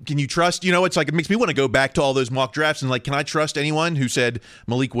 Can you trust? It's like it makes me want to go back to all those mock drafts and like, can I trust anyone who said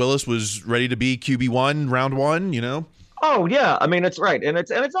Malik Willis was ready to be QB1 round 1? Oh yeah, I mean it's right, and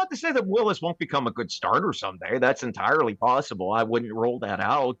it's not to say that Willis won't become a good starter someday. That's entirely possible. I wouldn't rule that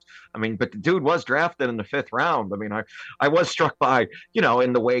out. I mean, but the dude was drafted in the 5th round. I mean, I was struck by,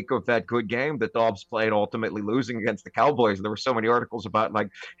 in the wake of that good game that Dobbs played, ultimately losing against the Cowboys. There were so many articles about like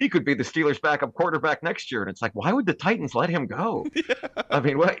he could be the Steelers' backup quarterback next year, and it's like, why would the Titans let him go? Yeah. I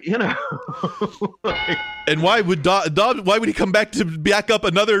mean, what and why would Dobbs? Why would he come back to back up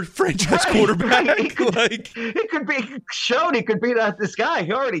another franchise quarterback? Right. He could be. Showed he could be this guy.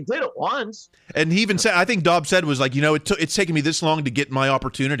 He already did it once. And he even said, I think Dobbs said was like, it's taken me this long to get my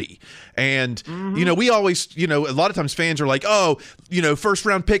opportunity. And, we always, a lot of times fans are like, oh, first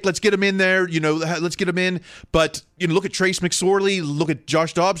round pick, let's get him in there, let's get him in. But, look at Trace McSorley, look at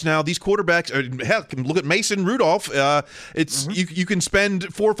Josh Dobbs now, these quarterbacks, heck, look at Mason Rudolph. You can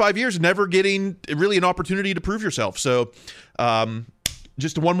spend 4 or 5 years never getting really an opportunity to prove yourself. So,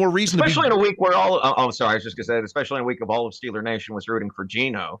 just one more reason, especially in a week where I was just gonna say, especially in a week of all of Steeler Nation was rooting for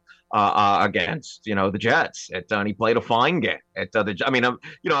Geno against the Jets. And he played a fine game. I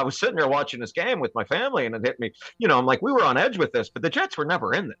was sitting there watching this game with my family, and it hit me. I'm like, we were on edge with this, but the Jets were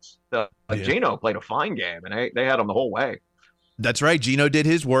never in this. Geno played a fine game, and they had him the whole way. That's right. Geno did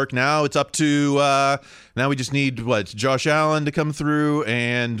his work. Now it's up to now we just need Josh Allen to come through,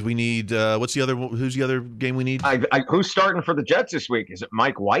 and we need who's the other game we need? Who's starting for the Jets this week? Is it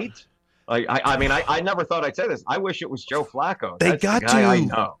Mike White? I never thought I'd say this. I wish it was Joe Flacco. That's the guy I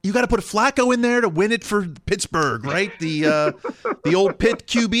know. You got to put Flacco in there to win it for Pittsburgh, right? The old Pitt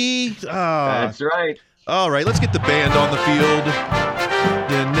QB. Oh. That's right. All right, let's get the band on the field.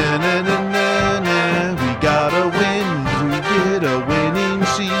 We gotta win. A winning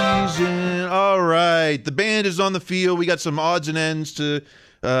season. All right, the band is on the field. We got some odds and ends to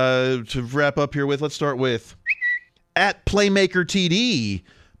wrap up here with. Let's start with at Playmaker TD.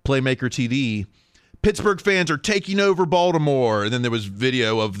 Playmaker TD. Pittsburgh fans are taking over Baltimore. And then there was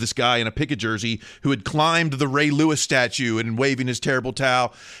video of this guy in a Pickett jersey who had climbed the Ray Lewis statue and waving his terrible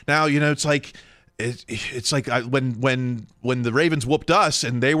towel. Now it's like. It's like when the Ravens whooped us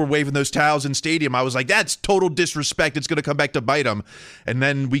and they were waving those towels in stadium, I was like, that's total disrespect. It's going to come back to bite them. And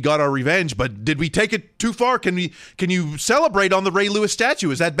then we got our revenge. But did we take it too far? Can you celebrate on the Ray Lewis statue?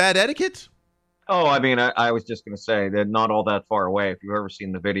 Is that bad etiquette? Oh, I mean, I was just going to say they're not all that far away. If you've ever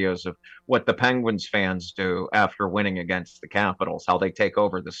seen the videos of what the Penguins fans do after winning against the Capitals, how they take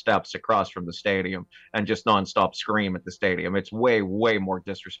over the steps across from the stadium and just nonstop scream at the stadium. It's way, way more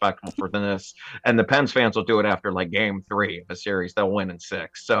disrespectful than this. And the Pens fans will do it after like game 3 of a series. They'll win in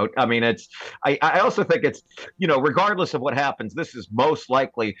 6. So, I mean, I also think it's, regardless of what happens, this is most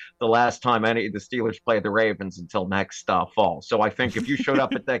likely the last time any of the Steelers play the Ravens until next fall. So I think if you showed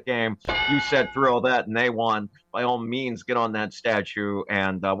up at that game, you said through all that and they won, by all means get on that statue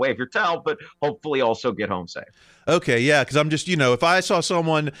and wave your towel, but hopefully also get home safe. Okay, yeah, because I'm just, if I saw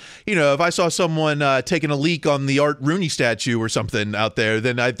someone taking a leak on the Art Rooney statue or something out there,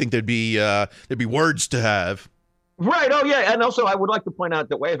 then I think there'd be words to have. Right. Oh, yeah. And also, I would like to point out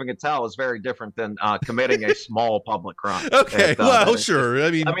that waving a towel is very different than committing a small public crime. Okay. Sure.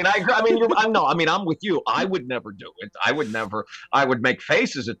 I'm with you. I would never do it. I would make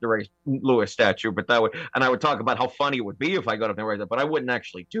faces at the Ray Lewis statue, but I would talk about how funny it would be if I got up there, but I wouldn't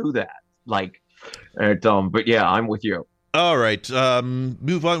actually do that. But yeah, I'm with you. All right,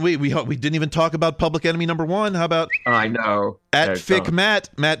 move on. We didn't even talk about public enemy number 1. How about? I know. At Fick Matt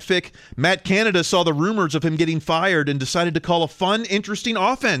Fick, Matt Canada saw the rumors of him getting fired and decided to call a fun, interesting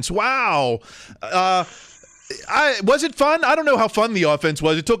offense. Wow. Was it fun? I don't know how fun the offense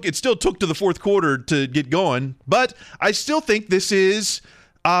was. It still took to the fourth quarter to get going, but I still think this is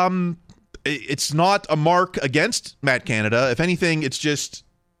it's not a mark against Matt Canada. If anything,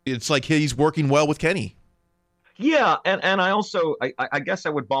 it's like he's working well with Kenny. Yeah, and I also I guess I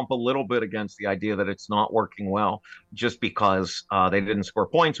would bump a little bit against the idea that it's not working well just because they didn't score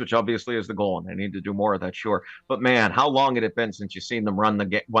points, which obviously is the goal, and they need to do more of that, sure. But man, how long had it been since you've seen them run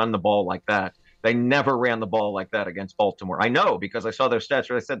the ball like that? They never ran the ball like that against Baltimore. I know because I saw their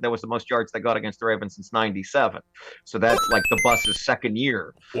stats where they said that was the most yards they got against the Ravens since '97. So that's like the bus's second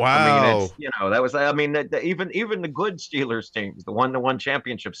year. Wow. Even the good Steelers teams, the one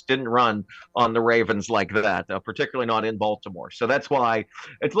championships, didn't run on the Ravens like that, particularly not in Baltimore. So that's why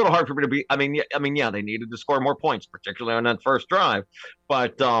it's a little hard for me to be. Yeah, they needed to score more points, particularly on that first drive.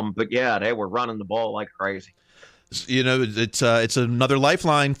 But yeah, they were running the ball like crazy. It's another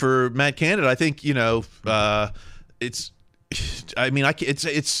lifeline for Matt Canada. I think it's I mean,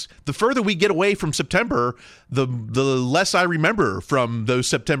 it's the further we get away from September, the less I remember from those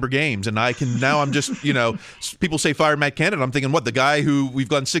September games, and I'm just people say fire Matt Canada. I'm thinking, what, the guy who we've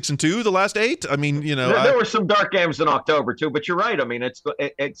gone 6-2 the last 8? I mean, there were some dark games in October too, but you're right. I mean,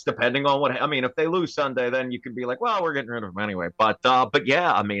 it's depending on what. I mean, if they lose Sunday, then you can be like, well, we're getting rid of them anyway. But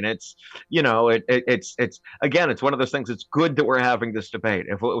yeah, I mean, it's again, it's one of those things. It's good that we're having this debate.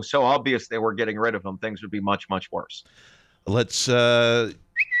 If it was so obvious they were getting rid of them, things would be much, much worse. Let's we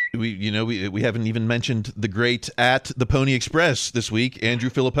haven't even mentioned the great at the Pony Express this week,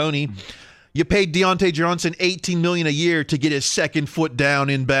 Andrew Filipponi. You paid Deontay Johnson $18 million a year to get his second foot down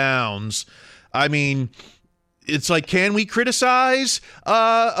in bounds. I mean, it's like, can we criticize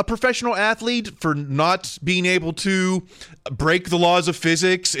a professional athlete for not being able to break the laws of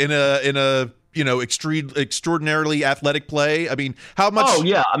physics in a extraordinarily athletic play? I mean, how much? Oh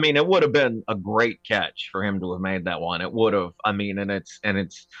yeah, I mean, it would have been a great catch for him to have made that one. It would have. I mean, and it's and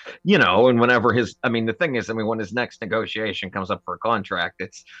whenever the thing is, when his next negotiation comes up for a contract,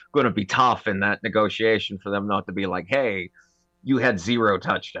 it's going to be tough in that negotiation for them not to be like, hey, you had 0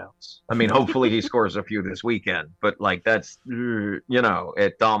 touchdowns. I mean, hopefully he scores a few this weekend, but like that's but.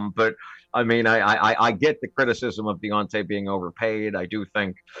 I mean, I get the criticism of Deontay being overpaid. I do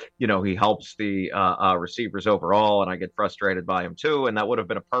think, he helps the receivers overall, and I get frustrated by him too. And that would have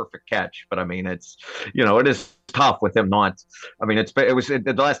been a perfect catch. But I mean, it's, it is tough with him not. I mean,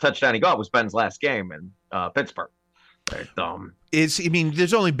 the last touchdown he got was Ben's last game in Pittsburgh.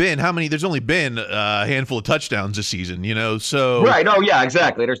 There's only been a handful of touchdowns this season, so. Right. Oh, yeah,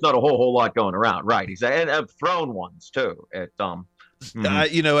 exactly. There's not a whole lot going around. Right. And I've thrown ones too at I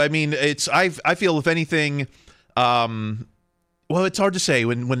feel if anything, it's hard to say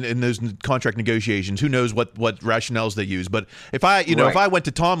when in those contract negotiations, who knows what rationales they use. But if I went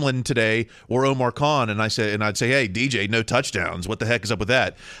to Tomlin today or Omar Khan and I'd say, hey, DJ, no touchdowns, what the heck is up with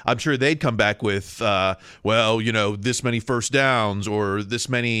that? I'm sure they'd come back with, this many first downs or this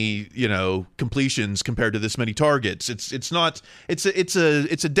many, completions compared to this many targets. It's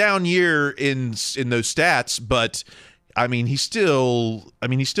a down year in those stats, but. I mean, he's still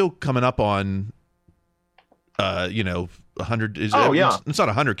coming up on, 100. It's not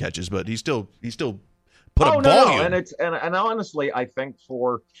 100 catches, but he's still put up volume. No. And honestly, I think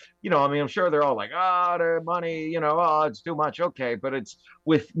for, I'm sure they're all like, the money, it's too much. Okay, but it's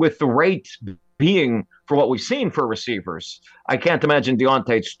with the rate being for what we've seen for receivers, I can't imagine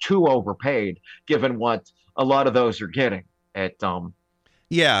Deontay's too overpaid given what a lot of those are getting at.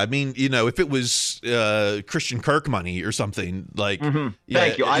 Yeah, I mean, if it was Christian Kirk money or something like. Mm-hmm.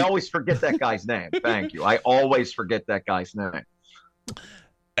 Thank you. I always forget that guy's name. Thank you. I always forget that guy's name.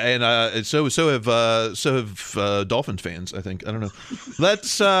 And so have Dolphins fans, I think. I don't know.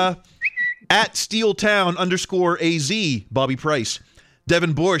 Let's at SteelTown _AZ Bobby Price.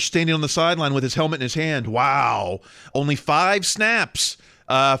 Devin Bush standing on the sideline with his helmet in his hand. Wow, only 5 snaps.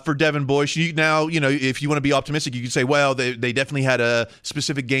 For Devin Bush. If you want to be optimistic, you could say, well, they definitely had a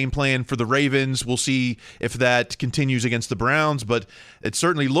specific game plan for the Ravens. We'll see if that continues against the Browns, but it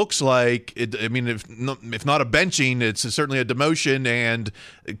certainly looks like if not a benching, it's certainly a demotion and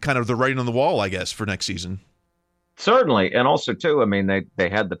kind of the writing on the wall, I guess, for next season. Certainly. And also, too, they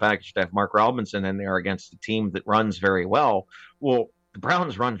had the package to have Mark Robinson in there against a team that runs very well. Well, the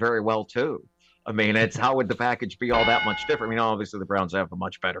Browns run very well, too. It's how would the package be all that much different? Obviously the Browns have a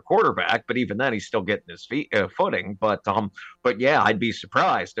much better quarterback, but even then he's still getting his footing. But yeah, I'd be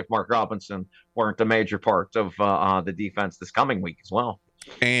surprised if Mark Robinson weren't a major part of the defense this coming week as well.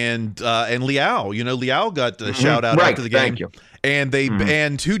 And Liao, Liao got a shout out after the game. Thank you. And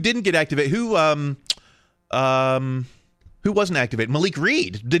and who didn't get activated? Who wasn't activated? Malik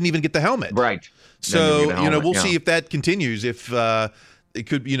Reed didn't even get the helmet. Right. So we'll see if that continues. If it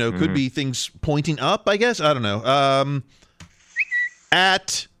could, could be things pointing up, I guess. I don't know.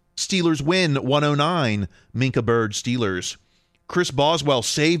 At Steelers win 109, Minka Bird Steelers. Chris Boswell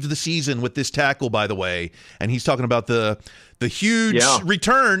saved the season with this tackle, by the way. And he's talking about the huge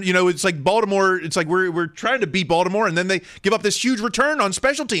return. It's like Baltimore. It's like we're trying to beat Baltimore, and then they give up this huge return on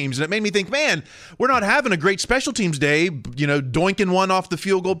special teams. And it made me think, man, we're not having a great special teams day, doinking one off the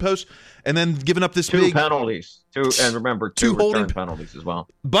field goal post and then giving up this two penalties. And remember, two return penalties as well.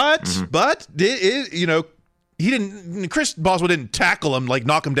 But he didn't. Chris Boswell didn't tackle him, like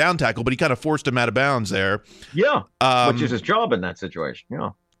knock him down tackle, but he kind of forced him out of bounds there. Yeah, which is his job in that situation. Yeah.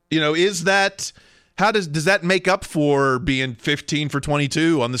 Is that how does that make up for being 15 for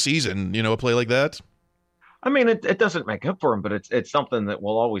 22 on the season? A play like that. I mean, it doesn't make up for him, but it's something that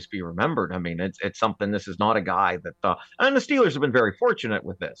will always be remembered. I mean, it's something. This is not a guy that, and the Steelers have been very fortunate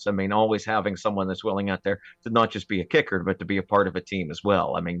with this. I mean, always having someone that's willing out there to not just be a kicker, but to be a part of a team as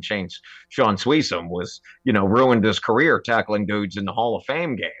well. I mean, Sean Sweesom was, ruined his career tackling dudes in the Hall of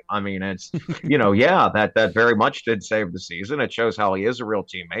Fame game. I mean, it's, that very much did save the season. It shows how he is a real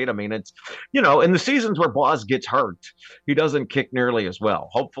teammate. I mean, it's, in the seasons where Boz gets hurt, he doesn't kick nearly as well.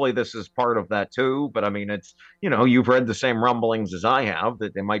 Hopefully, this is part of that too. But I mean, it's you've read the same rumblings as I have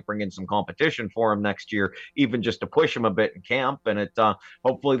that they might bring in some competition for him next year, even just to push him a bit in camp. And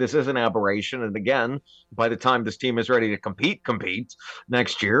hopefully this is an aberration. And again, by the time this team is ready to compete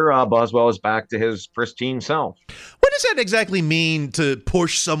next year, Boswell is back to his pristine self. What does that exactly mean to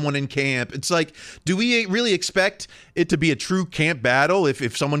push someone in camp? It's like, do we really expect it to be a true camp battle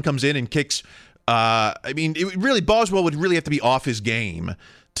if someone comes in and kicks? Boswell would really have to be off his game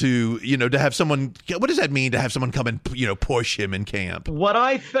to have someone. What does that mean to have someone come and push him in camp? What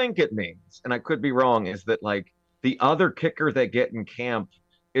I think it means, and I could be wrong, is that like the other kicker they get in camp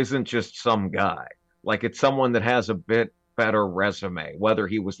isn't just some guy. Like it's someone that has a bit better resume, whether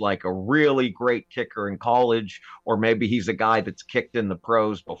he was like a really great kicker in college or maybe he's a guy that's kicked in the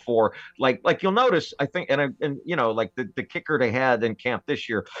pros before. Like you'll notice, I think, and like the kicker they had in camp this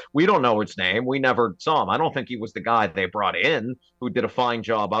year, we don't know his name. We never saw him. I don't think he was the guy they brought in who did a fine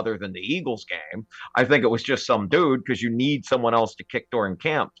job other than the Eagles game. I think it was just some dude because you need someone else to kick during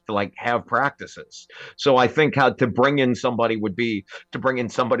camp to like have practices. So I think how to bring in somebody would be to bring in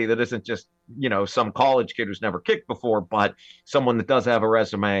somebody that isn't just some college kid who's never kicked before, but someone that does have a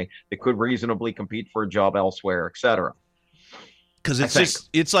resume that could reasonably compete for a job elsewhere, etc. Because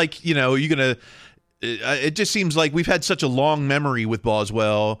it's like, it just seems like we've had such a long memory with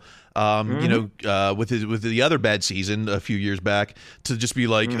Boswell, with the other bad season a few years back, to just be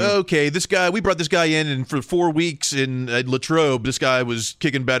like, okay, this guy, we brought this guy in, and for 4 weeks at Latrobe, this guy was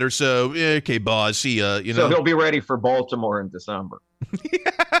kicking better. So, okay, Boz, see ya. So he'll be ready for Baltimore in December. Yeah,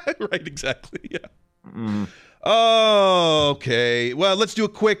 right, exactly. Yeah. Oh, okay. Well, let's do a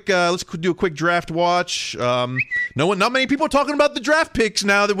quick draft watch. Not many people are talking about the draft picks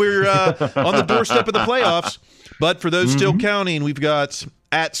now that we're on the doorstep of the playoffs. But for those still counting, we've got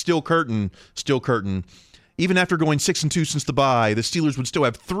at Still Curtain. Even after going 6-2 since the bye, the Steelers would still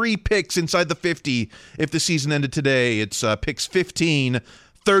have 3 picks inside the 50 if the season ended today. It's picks 15,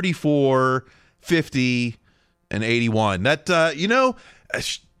 34, 50, and 81. That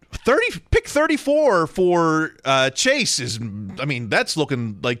pick 34 for Chase is, that's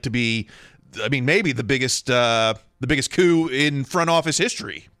looking like to be, maybe the biggest coup in front office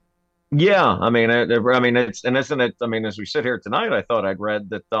history. Yeah, isn't it? As we sit here tonight, I thought I'd read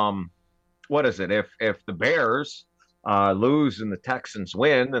that. What is it? If the Bears lose and the Texans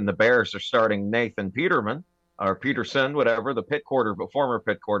win, and the Bears are starting Nathan Peterson, whatever, the former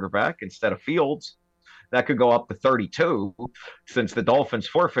Pitt quarterback instead of Fields, that could go up to 32 since the Dolphins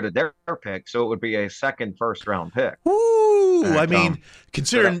forfeited their pick. So it would be a second first-round pick. Ooh,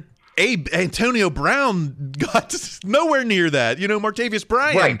 considering Antonio Brown got nowhere near that. Martavis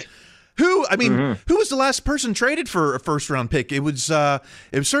Bryant. Right. Who was the last person traded for a first-round pick? It was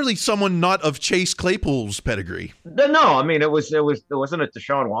certainly someone not of Chase Claypool's pedigree. No, it wasn't it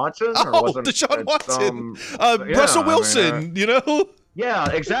Deshaun Watson? Deshaun Watson. Russell Wilson, Yeah,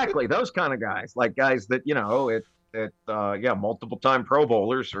 exactly. Those kind of guys, like guys that, multiple-time Pro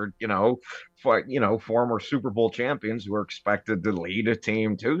Bowlers or, former Super Bowl champions who are expected to lead a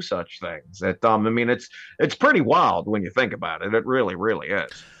team to such things. It's pretty wild when you think about it. It really, really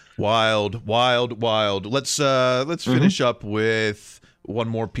is. Wild. Let's finish up with one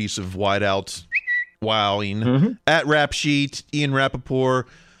more piece of wideout wowing. At Rap Sheet, Ian Rappaport.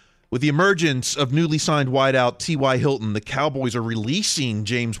 With the emergence of newly signed wideout T.Y. Hilton, the Cowboys are releasing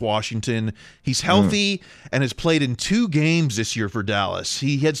James Washington. He's healthy and has played in 2 games this year for Dallas.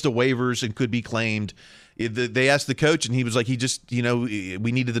 He heads to waivers and could be claimed. They asked the coach, and he was like,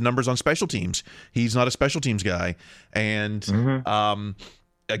 we needed the numbers on special teams. He's not a special teams guy. And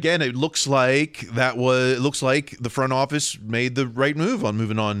again, it looks like the front office made the right move on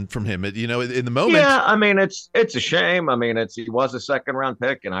moving on from him. In the moment. Yeah, it's a shame. He was a second-round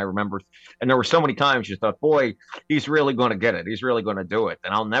pick, and I remember, and there were so many times you thought, boy, he's really going to get it. He's really going to do it.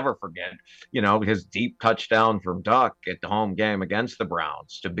 And I'll never forget, his deep touchdown from Duck at the home game against the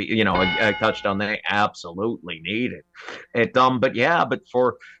Browns to be, a touchdown they absolutely needed. But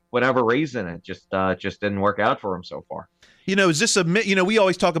for whatever reason, it just didn't work out for him so far. Is this we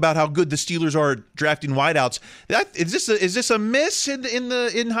always talk about how good the Steelers are drafting wideouts. Is this a miss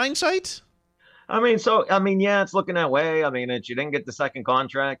in hindsight? Yeah, it's looking that way. You didn't get the second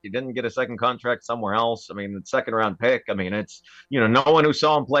contract. You didn't get a second contract somewhere else. The second round pick. It's, no one who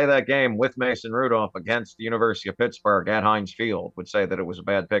saw him play that game with Mason Rudolph against the University of Pittsburgh at Heinz Field would say that it was a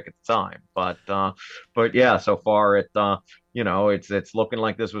bad pick at the time. But yeah, so far it's looking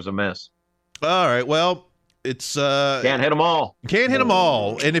like this was a miss. All right. Well, it's can't hit them all. Can't hit them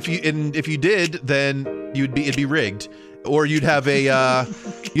all. And if you did, then it'd be rigged. Or you'd have a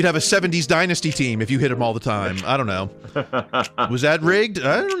 70s dynasty team if you hit them all the time. I don't know. Was that rigged?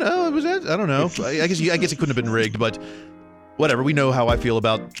 I don't know. Was that? I don't know. I guess it couldn't have been rigged, but whatever. We know how I feel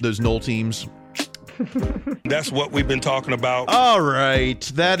about those Knoll teams. That's what we've been talking about. All right.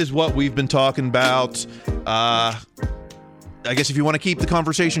 That is what we've been talking about. I guess if you want to keep the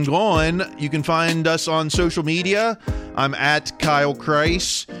conversation going, you can find us on social media. I'm at Kyle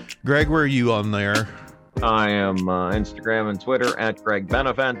Kreis. Greg, where are you on there? I am Instagram and Twitter at Greg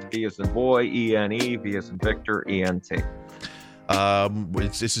Benevent, B as in boy, E-N-E, V as in Victor, E-N-T.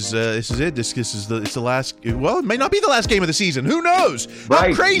 This is it. It's the last. Well, it may not be the last game of the season. Who knows?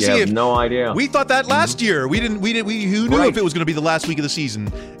 Right. How crazy! You have no idea. We thought that last year. We who knew if it was going to be the last week of the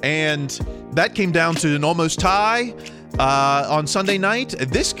season? And that came down to an almost tie on Sunday night.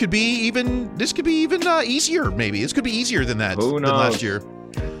 This could be even easier. Maybe this could be easier than that. Who knows? Than last year.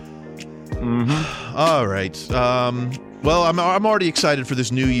 Mm-hmm. All right. Well, I'm already excited for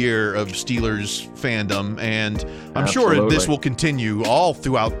this new year of Steelers fandom, and I'm sure this will continue all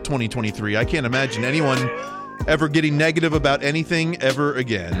throughout 2023. I can't imagine anyone ever getting negative about anything ever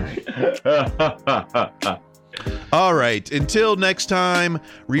again. All right. Until next time,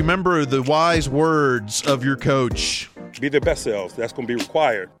 remember the wise words of your coach. Be their best selves. That's going to be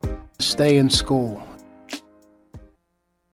required. Stay in school.